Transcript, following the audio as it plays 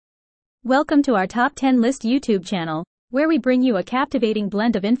Welcome to our Top 10 List YouTube channel, where we bring you a captivating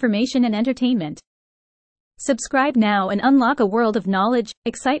blend of information and entertainment. Subscribe now and unlock a world of knowledge,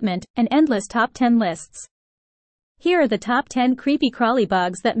 excitement, and endless top 10 lists. Here are the top 10 creepy crawly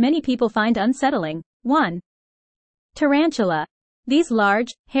bugs that many people find unsettling. 1. Tarantula. These large,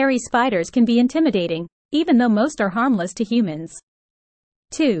 hairy spiders can be intimidating, even though most are harmless to humans.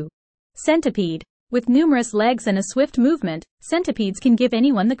 2. Centipede. With numerous legs and a swift movement, centipedes can give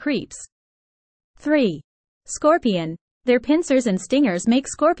anyone the creeps. 3. Scorpion. Their pincers and stingers make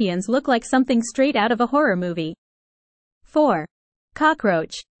scorpions look like something straight out of a horror movie. 4.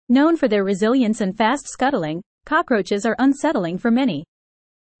 Cockroach. Known for their resilience and fast scuttling, cockroaches are unsettling for many.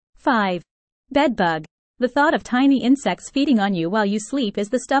 5. Bedbug. The thought of tiny insects feeding on you while you sleep is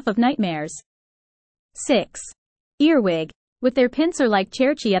the stuff of nightmares. 6. Earwig. With their pincer-like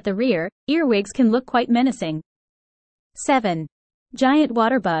cherchi at the rear, earwigs can look quite menacing. 7. Giant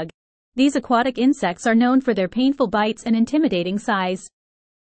water bug. These aquatic insects are known for their painful bites and intimidating size.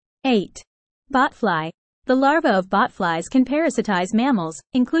 8. Botfly. The larvae of botflies can parasitize mammals,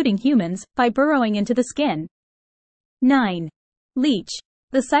 including humans, by burrowing into the skin. 9. Leech.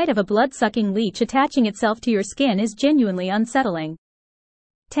 The sight of a blood-sucking leech attaching itself to your skin is genuinely unsettling.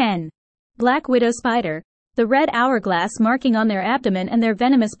 10. Black widow spider. The red hourglass marking on their abdomen and their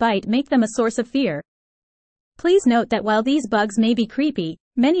venomous bite make them a source of fear. Please note that while these bugs may be creepy,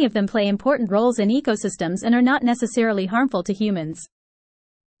 many of them play important roles in ecosystems and are not necessarily harmful to humans.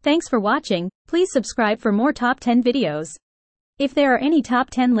 Thanks for watching. Please subscribe for more top 10 videos. If there are any top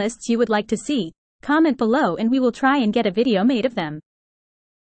 10 lists you would like to see, comment below and we will try and get a video made of them.